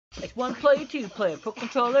There's one player, two player, put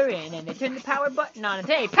controller in, and they turn the power button on and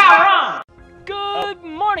say, power on! Good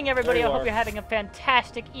morning, everybody. I hope you're having a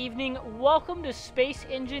fantastic evening. Welcome to Space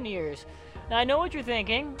Engineers. Now, I know what you're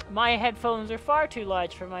thinking. My headphones are far too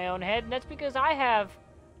large for my own head, and that's because I have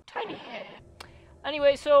a tiny head.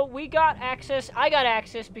 Anyway, so we got access. I got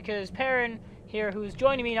access because Perrin here, who's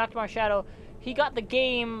joining me, Noctomar Shadow, he got the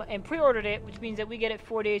game and pre-ordered it, which means that we get it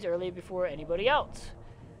 4 days early before anybody else.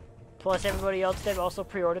 Plus everybody else that also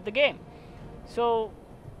pre-ordered the game. So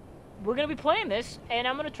we're going to be playing this, and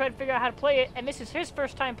I'm going to try to figure out how to play it, and this is his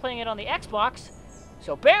first time playing it on the Xbox,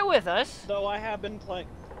 so bear with us. Though I have been playing...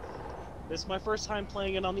 This is my first time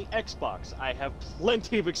playing it on the Xbox. I have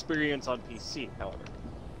plenty of experience on PC, however.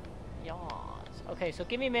 Yas. Okay, so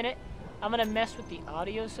give me a minute. I'm going to mess with the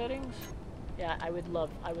audio settings. Yeah, I would love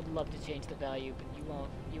to change the value, but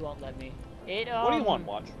you won't let me. What do you want,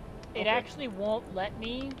 Watch? It actually won't let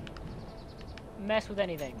me mess with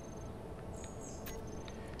anything.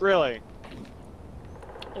 Really?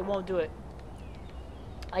 It won't do it.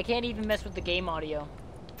 I can't even mess with the game audio.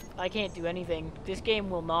 I can't do anything. This game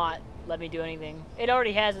will not let me do anything. It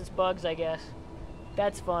already has its bugs, I guess.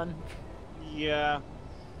 That's fun. Yeah.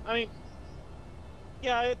 I mean,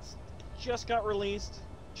 yeah, it just got released.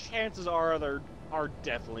 Chances are there are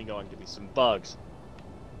definitely going to be some bugs.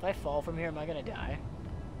 If I fall from here, am I gonna die?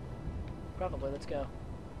 Probably. Let's go.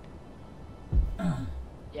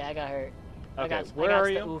 Yeah, I got hurt. Okay, where are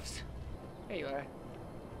you? Oofs. There you are.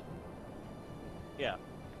 Yeah.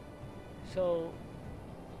 So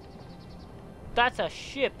that's a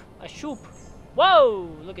ship, a shoop. Whoa!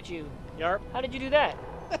 Look at you. Yarp. How did you do that?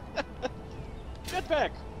 Jetpack.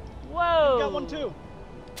 Whoa! You got one too.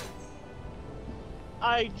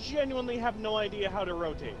 I genuinely have no idea how to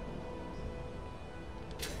rotate.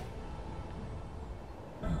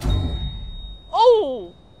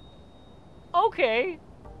 Oh! Okay.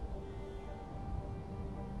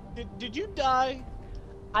 Did you die?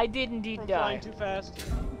 I did indeed from die. Flying too fast?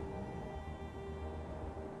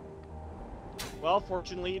 Well,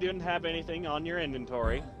 fortunately, you didn't have anything on your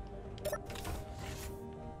inventory.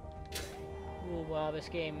 Ooh, wow, this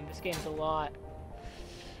game's a lot.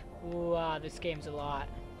 Ooh, wow, this game's a lot.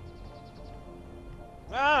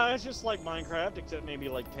 Ah, it's just like Minecraft, except maybe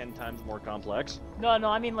like 10 times more complex. No,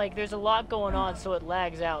 I mean, like, there's a lot going on, so it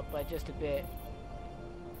lags out by just a bit.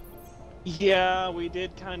 Yeah, we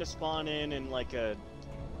did kind of spawn in like a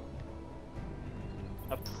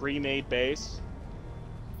pre-made base.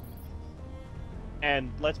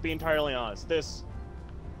 And let's be entirely honest, this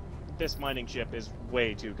mining ship is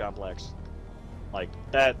way too complex. Like,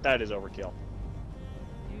 that is overkill.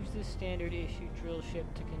 Use this standard issue drill ship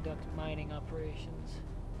to conduct mining operations.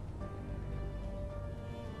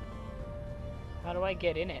 How do I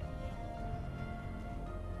get in it?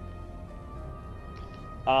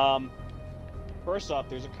 First off,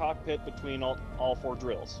 there's a cockpit between all 4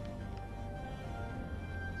 drills.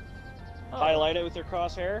 Oh. Highlight it with your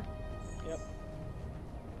crosshair. Yep.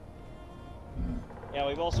 Yeah,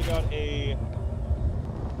 we've also got a...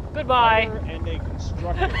 Goodbye! And a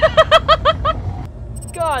constructor.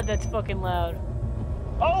 God, that's fucking loud.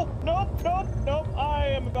 Oh, nope. I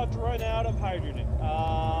am about to run out of hydrogen.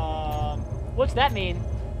 What's that mean?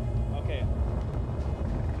 Okay.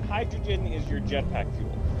 Hydrogen is your jetpack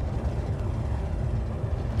fuel.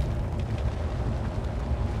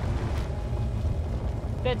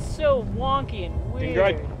 That's so wonky and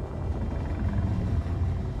weird.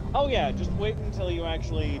 Oh yeah, just wait until you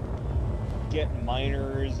actually get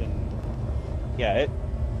miners and yeah,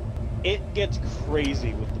 it gets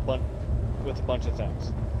crazy with a bunch of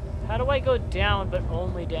things. How do I go down, but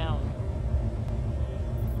only down?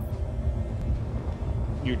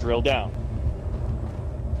 You drill down.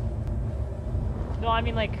 No, I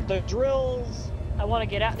mean like the drills. I want to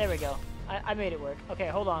get out. There we go. I made it work. Okay,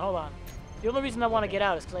 hold on. The only reason I want to get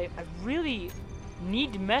out is because I really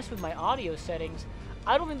need to mess with my audio settings.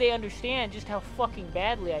 I don't think they understand just how fucking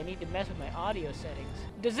badly I need to mess with my audio settings.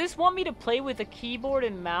 Does this want me to play with a keyboard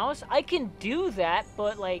and mouse? I can do that,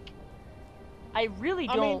 but like, I really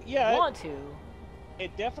don't want to.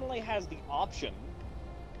 It definitely has the option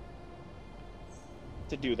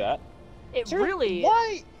to do that. It really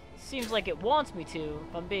seems like it wants me to,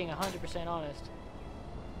 if I'm being 100% honest.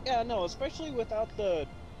 Yeah, no, especially without the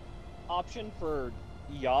option for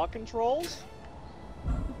yaw controls.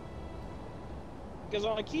 Because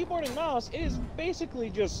on a keyboard and mouse, it is basically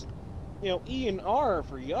just, you know, E and R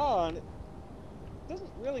for yaw, and it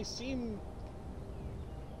doesn't really seem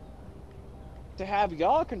to have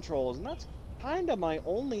yaw controls, and that's kind of my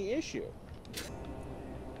only issue.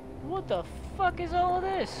 What the fuck is all of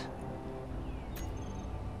this?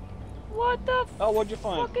 What the Oh, what'd you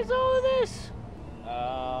find? fuck is all of this?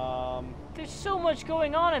 Um, There's so much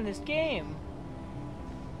going on in this game.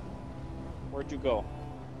 where'd you go?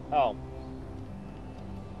 Oh.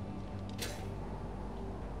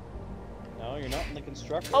 No, you're not in the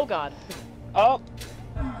constructor. Oh god. Oh!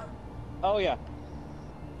 Oh, yeah.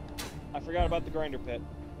 I forgot about the grinder pit.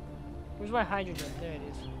 Where's my hydrogen? There it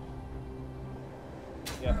is.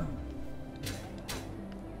 Yep.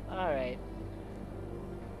 Alright.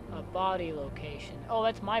 A body location. Oh,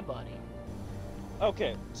 that's my body.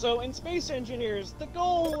 Okay, so in Space Engineers, the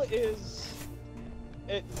goal is...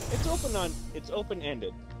 It's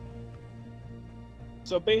open-ended.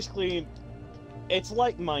 So basically, it's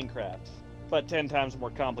like Minecraft, but 10 times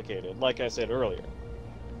more complicated, like I said earlier.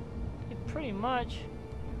 Yeah, pretty much.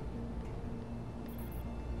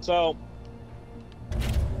 So...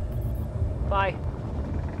 Bye.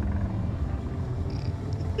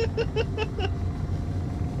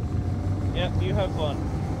 Yeah, you have fun.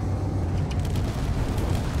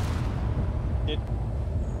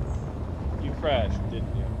 You crashed,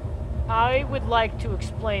 didn't you? I would like to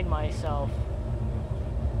explain myself.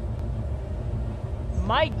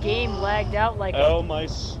 My game lagged out like Oh, a my...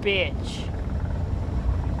 bitch.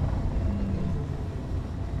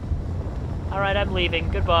 Alright, I'm leaving.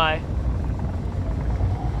 Goodbye.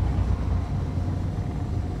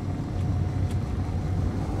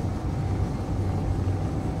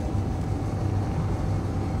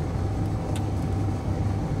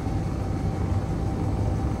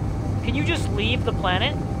 Can you just leave the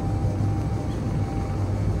planet?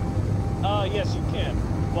 Yes, you can.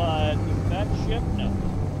 But with that ship, no.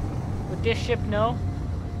 With this ship, no?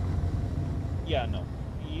 Yeah, no.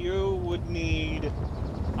 You would need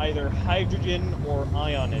either hydrogen or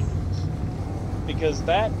ion engines. Because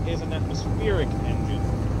that is an atmospheric engine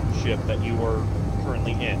ship that you are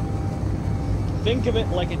currently in. Think of it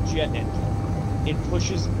like a jet engine. It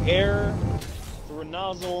pushes air through a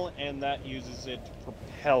nozzle, and that uses it to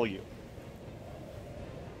propel you.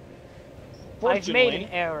 I've made an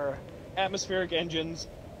error. Atmospheric engines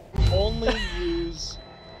only use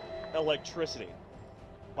electricity,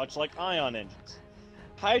 much like ion engines.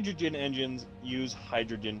 Hydrogen engines use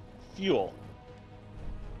hydrogen fuel.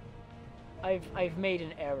 I've made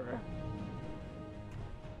an error.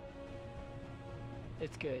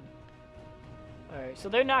 It's good. Alright, so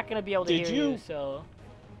they're not gonna be able to hear you, so...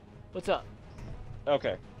 What's up?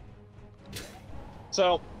 Okay.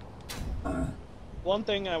 So, one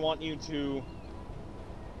thing I want you to...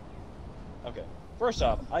 Okay. First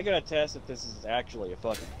off, I gotta test if this is actually a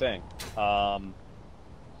fucking thing.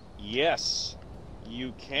 Yes.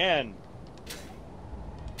 You can.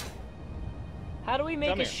 How do we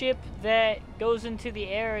make a ship that goes into the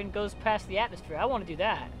air and goes past the atmosphere? I want to do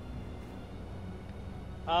that.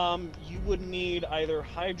 You would need either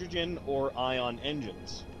hydrogen or ion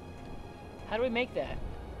engines. How do we make that?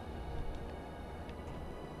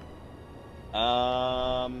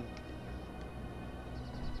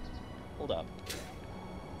 Hold up.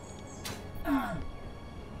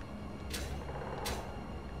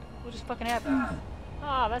 What just fucking happened?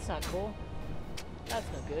 Ah, that's not cool. That's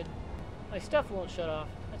no good. My stuff won't shut off.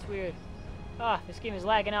 That's weird. Ah, this game is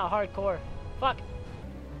lagging out hardcore. Fuck.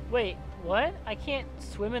 Wait, what? I can't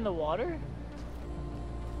swim in the water?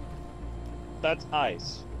 That's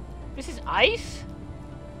ice. This is ice?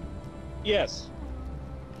 Yes.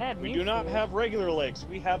 We do not fooled. have regular lakes.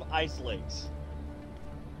 We have ice lakes.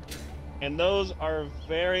 And those are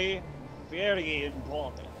very, very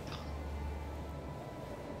important.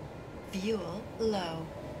 Fuel low.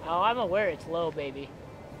 Oh, I'm aware it's low, baby.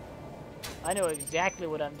 I know exactly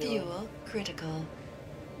what I'm doing. Fuel critical.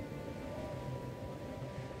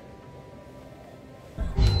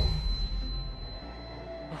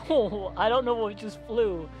 Oh, I don't know what just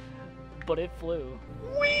flew, but it flew.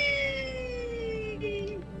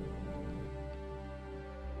 Whee!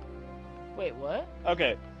 Wait, what?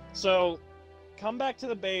 Okay, so come back to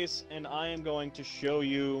the base, and I am going to show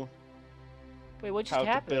you Wait, what just how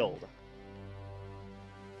happened? to build.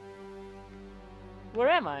 Where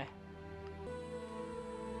am I?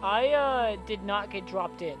 I did not get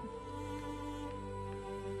dropped in.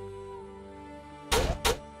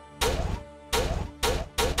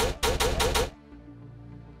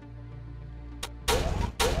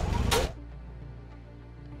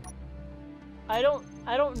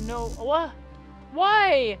 I don't know what?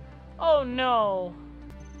 Why? Oh no.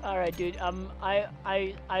 All right, dude. I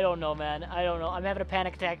don't know, man. I don't know. I'm having a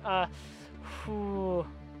panic attack. Whew.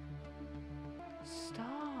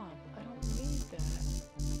 Stop. I don't need that.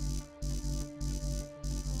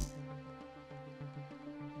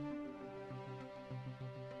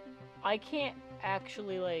 I can't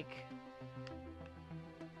actually, like...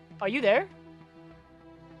 Are you there?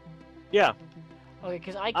 Yeah. Okay,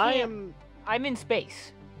 because I can't... I'm in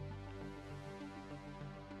space.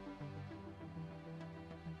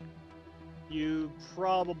 You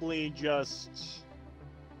probably just...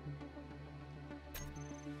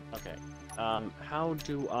 Okay. How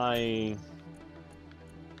do I...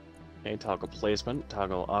 Okay, toggle placement,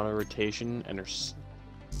 toggle auto rotation, enter...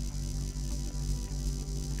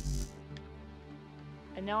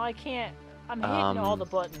 And now I can't... I'm hitting all the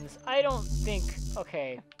buttons. I don't think...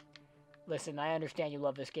 Okay. Listen, I understand you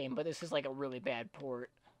love this game, but this is like a really bad port.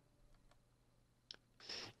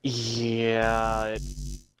 Yeah...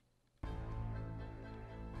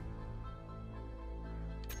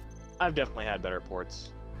 I've definitely had better ports.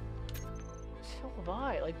 So have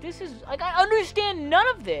I. Like, this is... Like, I understand none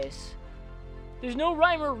of this. There's no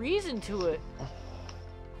rhyme or reason to it.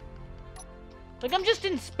 Like, I'm just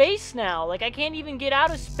in space now. Like, I can't even get out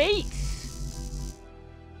of space.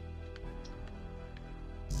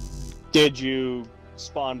 Did you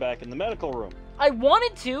spawn back in the medical room? I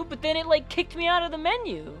wanted to, but then it, like, kicked me out of the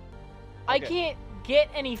menu. Okay. I can't get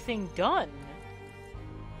anything done.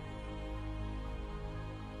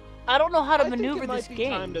 I don't know how to maneuver this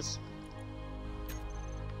game.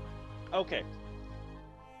 Okay.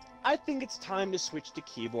 I think it's time to switch to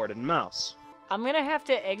keyboard and mouse. I'm gonna have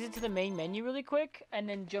to exit to the main menu really quick and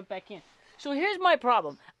then jump back in. So here's my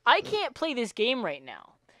problem. I can't play this game right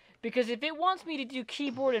now. Because if it wants me to do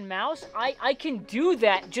keyboard and mouse, I can do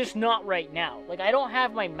that, just not right now. Like, I don't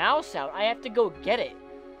have my mouse out. I have to go get it.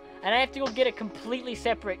 And I have to go get a completely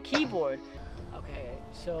separate keyboard. Okay,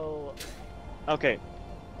 so... Okay.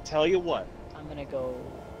 Tell you what. I'm gonna go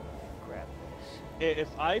grab this.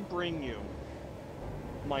 If I bring you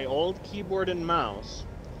my old keyboard and mouse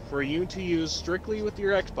for you to use strictly with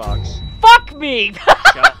your Xbox... Fuck me!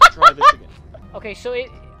 Try this again. Okay, so it...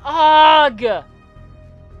 Ugh!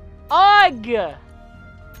 Ugh!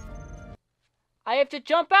 I have to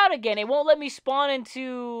jump out again. It won't let me spawn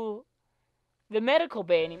into the medical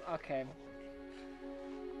bay anymore. Okay.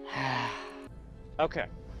 Okay.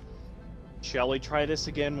 Shall we try this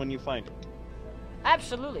again when you find it?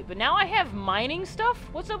 Absolutely, but now I have mining stuff?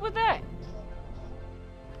 What's up with that?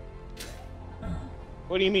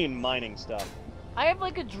 What do you mean, mining stuff? I have,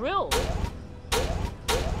 like, a drill.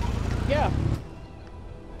 Yeah.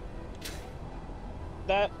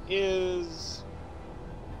 That is...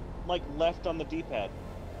 like, left on the D-pad.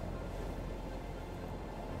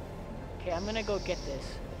 Okay, I'm gonna go get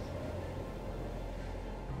this.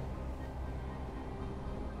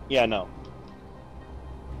 Yeah, no.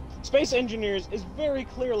 Space Engineers is very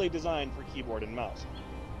clearly designed for keyboard and mouse.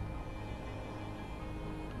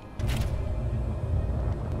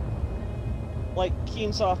 Like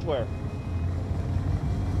Keen Software.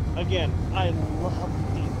 Again, I love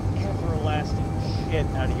the everlasting shit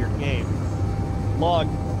out of your game. Log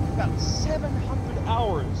about 700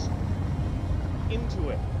 hours into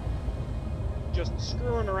it. Just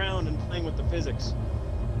screwing around and playing with the physics.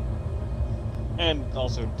 And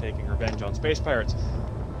also taking revenge on space pirates.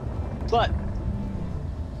 But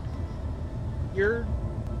your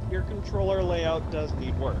controller layout does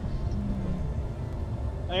need work.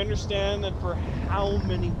 I understand that for how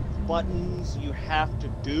many buttons you have to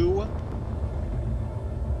do,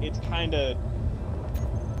 it's kind of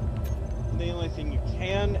the only thing you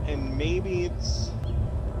can, and maybe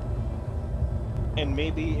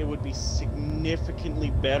it would be significantly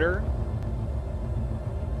better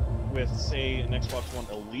with, say, an Xbox One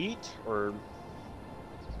Elite, or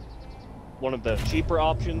one of the cheaper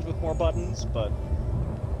options with more buttons, but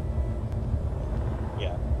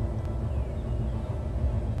yeah.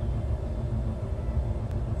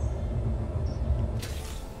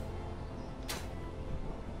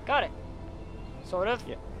 Got it. Sort of?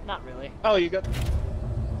 Yeah. Not really. Oh, you got...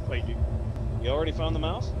 Wait, you already found the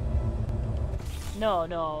mouse? No,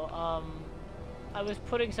 I was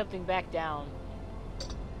putting something back down.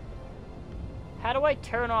 How do I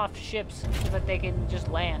turn off ships so that they can just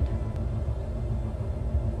land?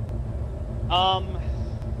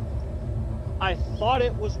 I thought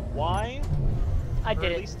it was Y. I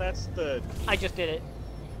did it. At least that's the... I just did it.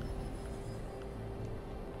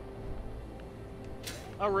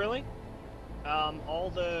 Oh, really? All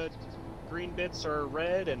the green bits are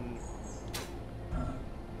red and...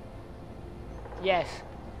 Yes.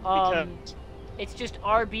 It's just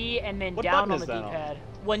RB and then down on the D-pad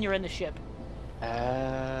when you're in the ship.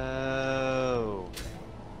 Oh.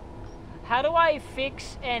 How do I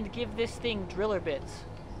fix and give this thing driller bits?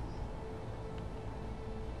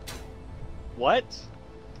 What?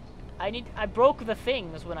 I broke the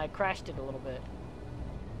things when I crashed it a little bit.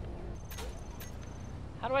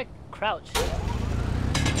 How do I crouch?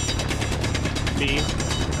 me.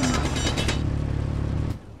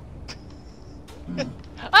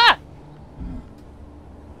 Ah!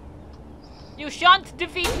 You shan't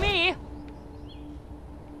defeat me!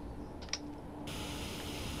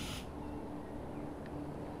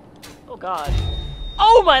 Oh god.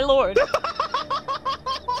 Oh my lord!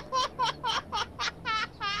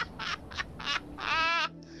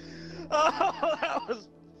 Oh, that was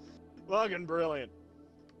fucking brilliant.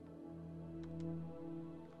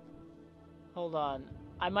 Hold on.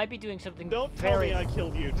 I might be doing something Don't tell very, me I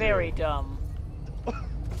killed you, too. very dumb.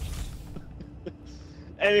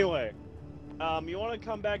 Anyway, you want to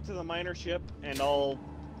come back to the miner ship, and I'll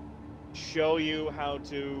show you how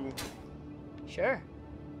to... Sure.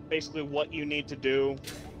 Basically what you need to do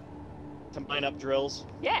to mine up drills.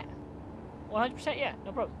 Yeah. 100% yeah,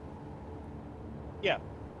 no problem. Yeah.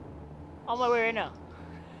 On my way right now.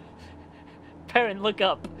 Perrin, look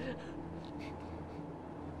up.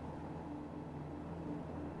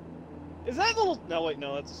 Is that little... No, wait,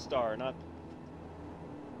 no, that's a star, not...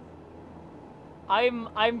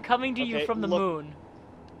 I'm coming to you Okay, from the look. moon.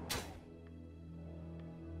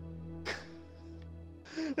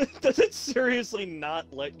 Does it seriously not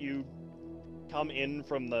let you come in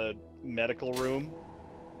from the medical room?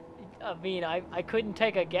 I mean, I couldn't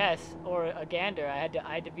take a guess or a gander. I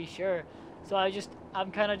had to be sure. So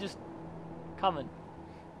I'm kind of just coming.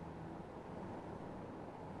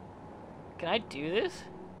 Can I do this?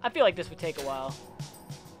 I feel like this would take a while.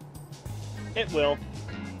 It will.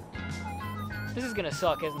 This is gonna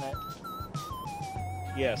suck, isn't it?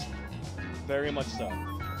 Yes. Very much so.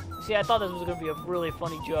 See, I thought this was gonna be a really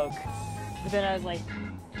funny joke, but then I was like,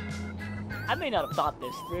 I may not have thought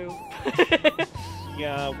this through.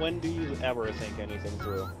 Yeah, when do you ever think anything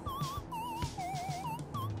through?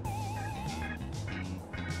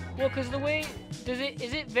 Well, because the way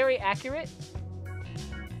is it very accurate?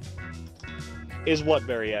 Is what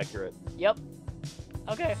very accurate? Yep.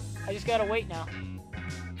 Okay, I just gotta wait now.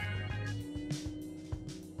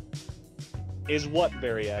 Is what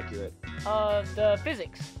very accurate? The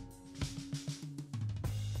physics.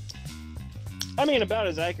 I mean, about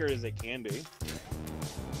as accurate as it can be.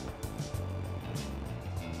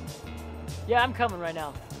 Yeah, I'm coming right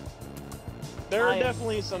now. There are I am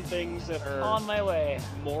definitely some things that are on my way.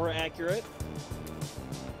 more accurate.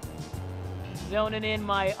 Zoning in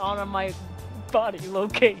on my body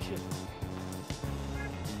location.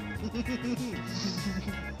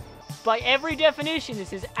 By every definition,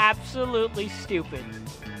 this is absolutely stupid.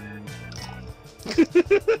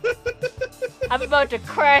 I'm about to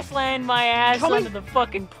crash land my ass onto the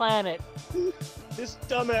fucking planet. This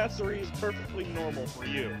dumbassery is perfectly normal for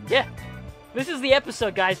you. Yeah. This is the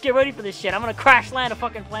episode, guys. Get ready for this shit. I'm gonna crash land a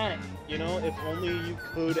fucking planet. You know, if only you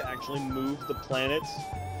could actually move the planets,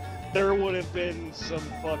 there would have been some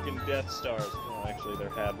fucking Death Stars. Well, actually, there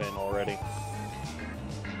have been already.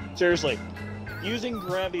 Seriously, using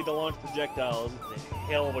gravity to launch projectiles is a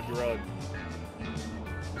hell of a drug.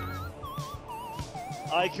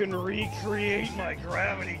 I can recreate my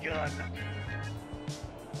gravity gun.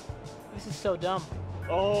 This is so dumb.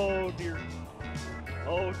 Oh dear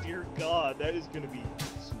God, that is gonna be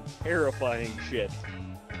some terrifying shit.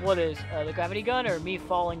 What is, the gravity gun or me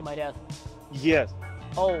falling to my death? Yes.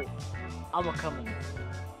 Oh, I'm a-coming.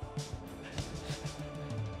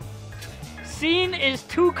 Scene is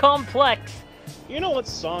too complex. You know what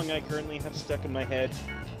song I currently have stuck in my head?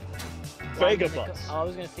 Lime in the Vagabus. Oh, I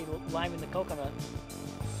was gonna say lime in the coconut.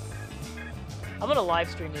 I'm gonna live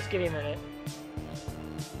stream this. Give me a minute.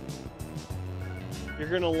 You're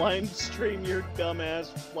gonna live stream your dumbass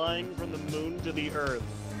flying from the moon to the earth.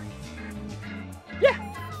 Yeah.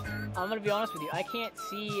 I'm gonna be honest with you. I can't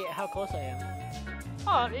see how close I am.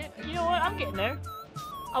 Oh, you know what? I'm getting there.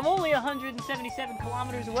 I'm only 177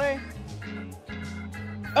 kilometers away.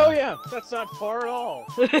 Oh yeah, that's not far at all.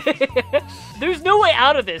 There's no way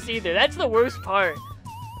out of this either. That's the worst part.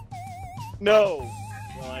 No.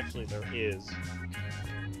 Well, actually, there is.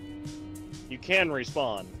 You can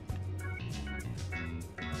respawn.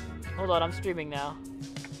 Hold on, I'm streaming now.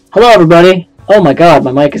 Hello, everybody. Oh my god,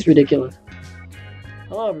 my mic is ridiculous.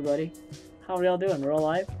 Hello, everybody. How are y'all doing? We're all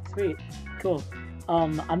live? Sweet. Cool.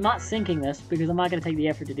 I'm not syncing this because I'm not going to take the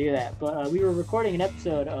effort to do that, but we were recording an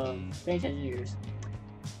episode of Space Engineers.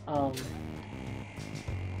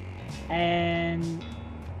 And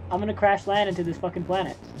I'm going to crash land into this fucking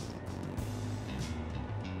planet.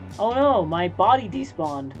 Oh no, my body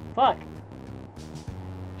despawned. Fuck.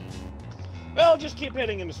 Well, just keep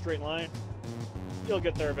hitting in a straight line. You'll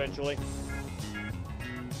get there eventually.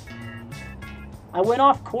 I went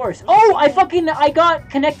off course. Oh, I got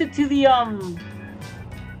connected to the,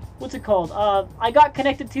 what's it called? I got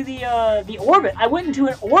connected to the orbit. I went into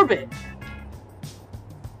an orbit.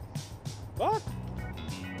 What?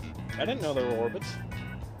 I didn't know there were orbits.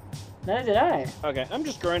 Neither did I. Okay, I'm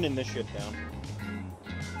just grinding this shit down.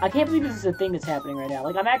 I can't believe this is a thing that's happening right now.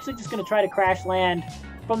 Like, I'm actually just gonna try to crash land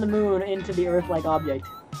from the moon into the Earth-like object.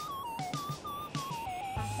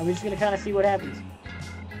 And we're just gonna kind of see what happens.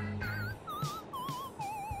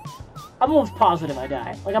 I'm almost positive I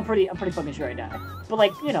die. Like, I'm pretty fucking sure I die. But,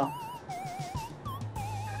 like, you know.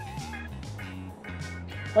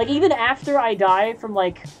 Like, even after I die from,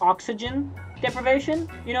 like, oxygen deprivation,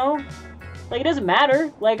 you know? Like, it doesn't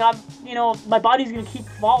matter. Like, you know, my body's gonna keep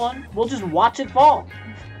falling. We'll just watch it fall.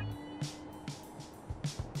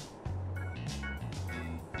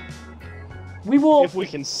 We will... If we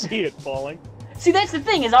can see it falling. See, that's the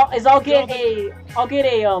thing, is I'll get a...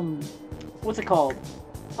 what's it called?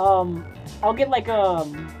 I'll get, like,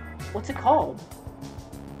 what's it called?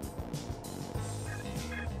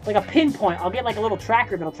 Like a pinpoint. I'll get, like, a little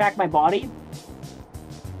tracker that'll track my body.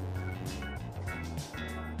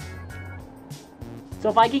 So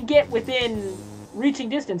if I can get within reaching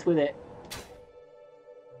distance with it,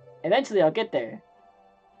 eventually I'll get there.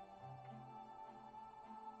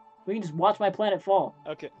 We can just watch my planet fall.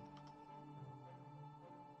 Okay.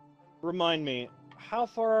 Remind me, how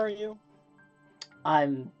far are you?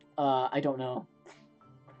 I'm, I don't know.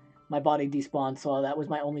 My body despawned, so that was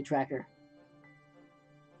my only tracker.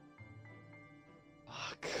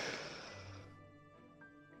 Fuck.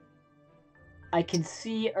 I can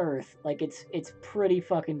see Earth. Like, it's pretty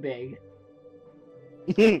fucking big.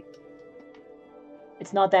 It's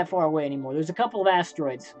not that far away anymore. There's a couple of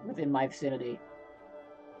asteroids within my vicinity.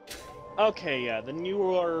 Okay, yeah, then you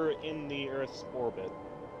are in the Earth's orbit.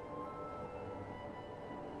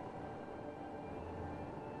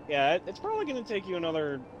 Yeah, it's probably going to take you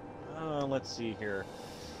another... let's see here.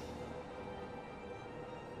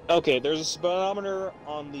 Okay, there's a speedometer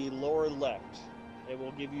on the lower left. It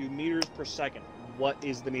will give you meters per second. What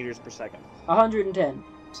is the meters per second? 110.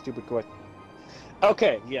 Stupid question.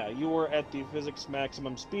 Okay, yeah, you were at the physics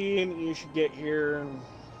maximum speed. You should get here...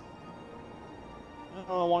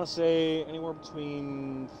 I want to say anywhere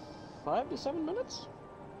between 5 to 7 minutes?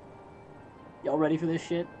 Y'all ready for this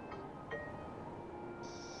shit?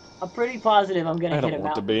 I'm pretty positive I'm gonna hit I don't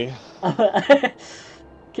want to be.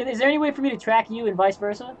 Is there any way for me to track you and vice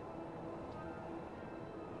versa?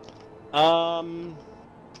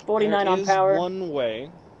 49 on power. One way.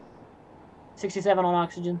 67 on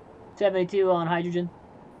oxygen. 72 on hydrogen.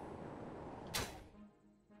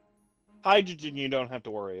 Hydrogen you don't have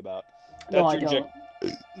to worry about. No, I don't.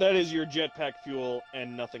 That is your jetpack fuel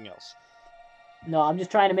and nothing else. No, I'm just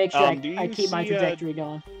trying to make sure I keep my see, trajectory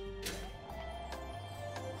going.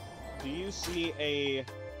 Do you see a...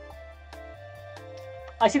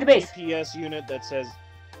 I see the base. GPS unit that says...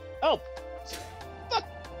 Oh! Fuck!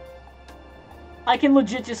 I can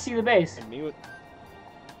legit just see the base.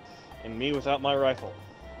 And me without my rifle.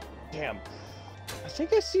 Damn. I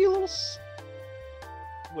think I see a little...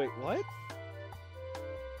 Wait, what?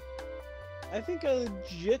 I think I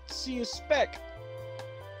legit see a speck.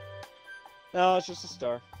 No, it's just a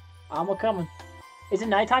star. I'm a-coming. Is it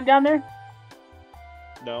nighttime down there?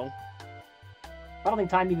 No. I don't think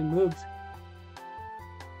time even moves.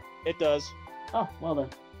 It does. Oh, well then.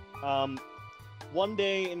 1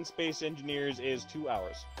 day in Space Engineers is 2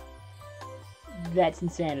 hours. That's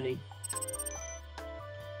insanity.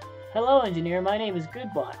 Hello, engineer. My name is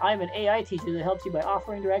Goodbot. I'm an AI teacher that helps you by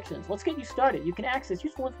offering directions. Let's get you started. You can access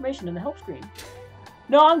useful information in the help screen.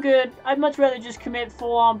 No, I'm good. I'd much rather just commit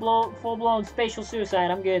full-blown spatial suicide.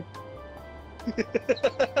 I'm good.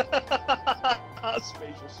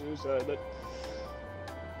 Spatial suicide.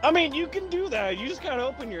 I mean, you can do that. You just gotta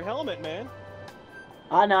open your helmet, man.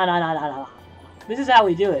 No. This is how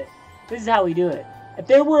we do it. This is how we do it. If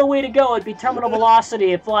there were a way to go, it'd be terminal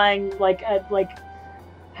velocity of flying, at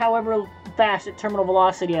however fast at terminal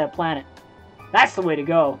velocity at a planet. That's the way to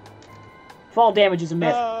go. Fall damage is a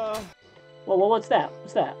myth. Well, what's that?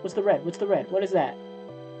 What's that? What's the red? What's the red? What is that?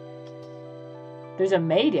 There's a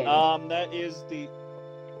Mayday. That is the...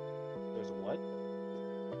 There's a what?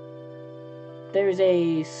 There's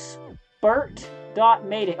a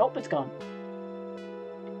spurt.mayday. Oh, it's gone.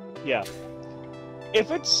 Yeah. If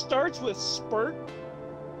it starts with spurt,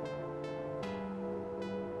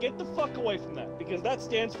 get the fuck away from that, because that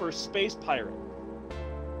stands for space pirate.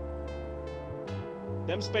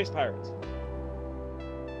 Them space pirates.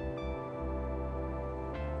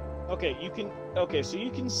 Okay, so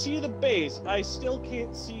you can see the base. I still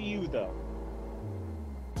can't see you, though.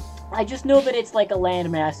 I just know that it's like a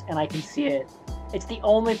landmass, and I can see it. It's the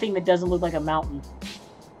only thing that doesn't look like a mountain.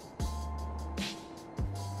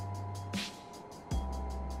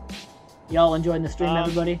 Y'all enjoying the stream,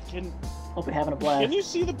 everybody? Hope you're having a blast. Can you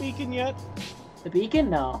see the beacon yet? The beacon?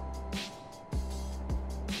 No.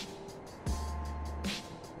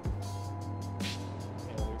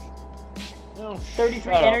 Oh,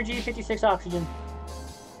 33 energy, 56 oxygen.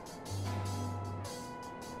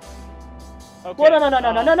 Okay. Whoa, no,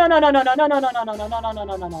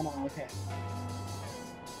 okay.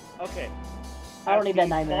 Okay. I don't need that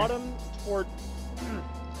nightmare. Bottom toward...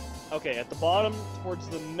 Okay, at the bottom towards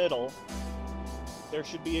the middle, there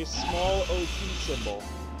should be a small O2 symbol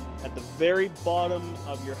at the very bottom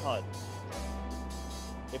of your HUD.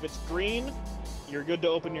 If it's green, you're good to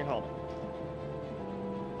open your helmet.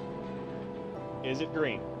 Is it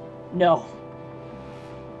green? No.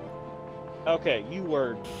 Okay, you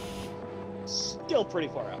were still pretty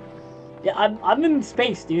far out. Yeah, I'm in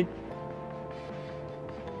space, dude.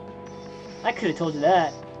 I could have told you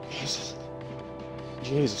that.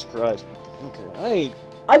 Jesus Christ. Okay,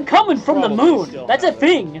 I'm coming from the moon. still That's a have it.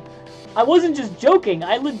 thing. I wasn't just joking.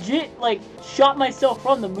 I legit, like, shot myself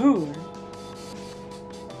from the moon.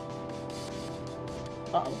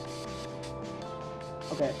 Uh-oh.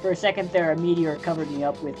 Okay, for a second there, a meteor covered me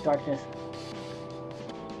up with darkness.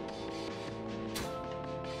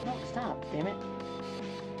 No, stop, damn it.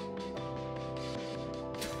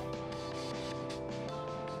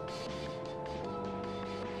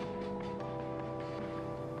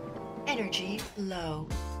 Energy low.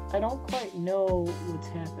 I don't quite know what's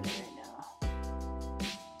happening right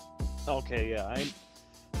now. Okay, yeah,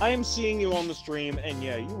 I am seeing you on the stream, and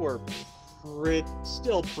yeah, you were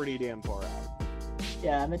still pretty damn far out.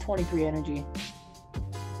 Yeah, I'm at 23 energy.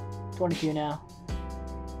 22 now.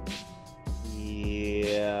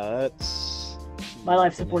 Yeah, that's... My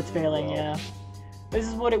life support's failing, yeah. This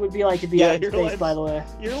is what it would be like to be out in space, by the way.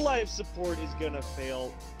 Your life support is gonna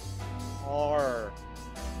fail hard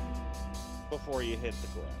before you hit the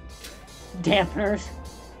ground. Dampeners?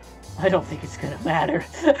 I don't think it's gonna matter.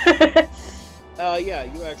 Yeah,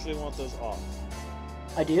 you actually want those off.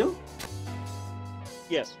 I do?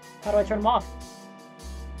 Yes. How do I turn them off?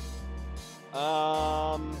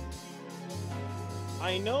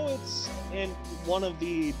 I know it's in one of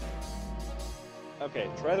the... Okay,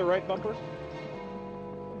 try the right bumper.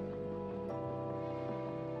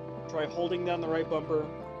 Try holding down the right bumper.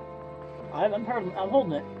 I'm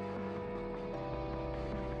holding it.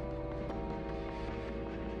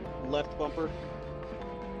 Left bumper.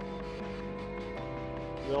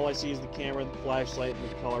 All I see is the camera, the flashlight, and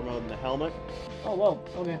the color mode, and the helmet. Oh, whoa,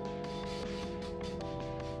 okay.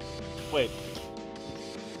 Wait.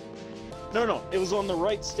 No, it was on the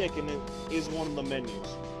right stick, and it is one of the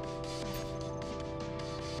menus.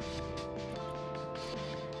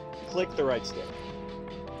 Click the right stick.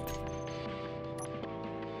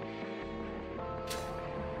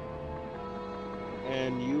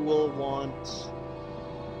 And you will want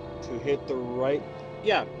to hit the right...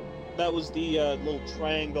 Yeah, that was the little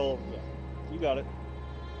triangle. Yeah, you got it.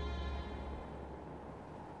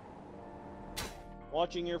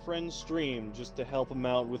 Watching your friends stream just to help them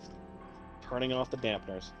out with turning off the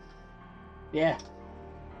dampeners. Yeah.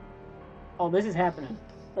 Oh, this is happening.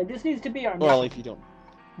 Like, this needs to be our... Well, if you don't...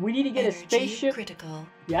 We need to get a spaceship... Critical.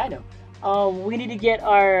 Yeah, I know. We need to get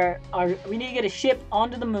we need to get a ship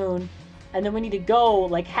onto the moon, and then we need to go,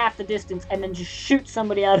 like, half the distance, and then just shoot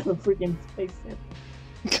somebody out of a freaking spaceship.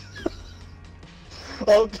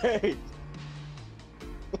 Okay.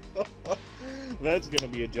 That's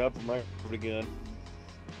gonna be a job for my gun.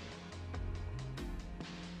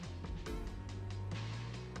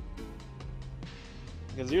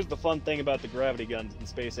 Because here's the fun thing about the gravity guns in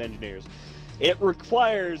Space Engineers. It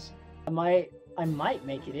requires... I might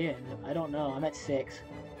make it in. I don't know. I'm at 6.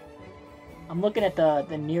 I'm looking at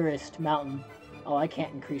the nearest mountain. Oh, I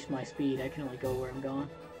can't increase my speed. I can only go where I'm going.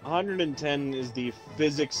 110 is the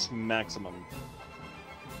physics maximum.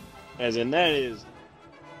 As in, that is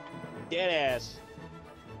dead ass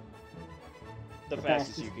the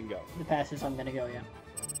fastest you can go. The fastest I'm gonna go, yeah.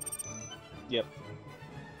 Yep.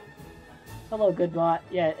 Hello, good bot.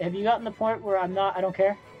 Yeah, have you gotten the point where I don't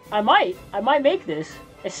care? I might make this.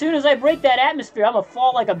 As soon as I break that atmosphere, I'm gonna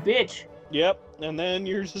fall like a bitch. Yep, and then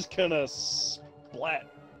you're just gonna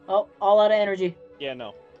splat. Oh, all out of energy. Yeah,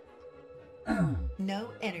 no. No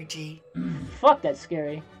energy. Fuck, that's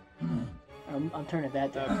scary. I'm turning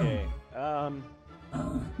that down. Okay,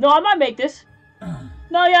 No, I might make this.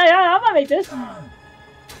 No, yeah, I might make this.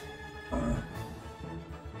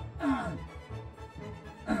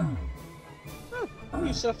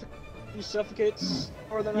 You suffocate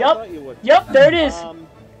more than I Yup. thought you would. Yup, there it is.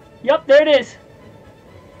 Yup, there it is.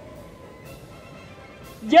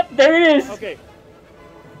 Yep, there it is. Okay.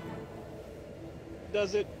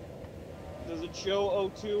 Does it Does it show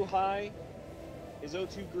O2 high? Is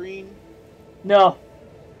O2 green? No.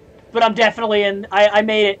 But I'm definitely in. I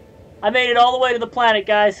made it. I made it all the way to the planet,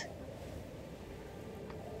 guys.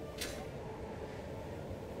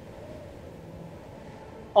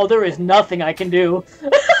 Oh, there is nothing I can do.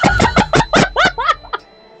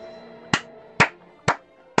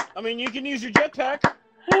 I mean, you can use your jetpack.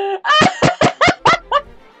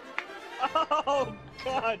 Oh,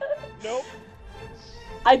 God. Nope.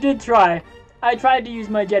 I did try. I tried to use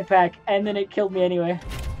my jetpack, and then it killed me anyway.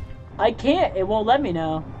 I can't. It won't let me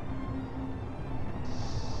now.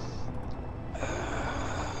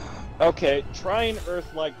 Okay, try an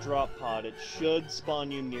Earth-like drop pod. It should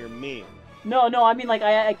spawn you near me. No, I mean, like,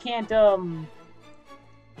 I can't,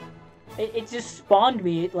 It just spawned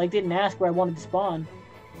me. It, like, didn't ask where I wanted to spawn.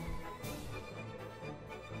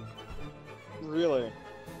 Really?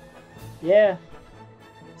 Yeah.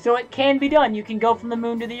 So it can be done. You can go from the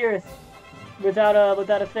moon to the Earth without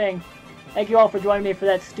a thing. Thank you all for joining me for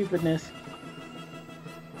that stupidness.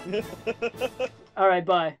 Alright,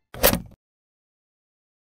 bye.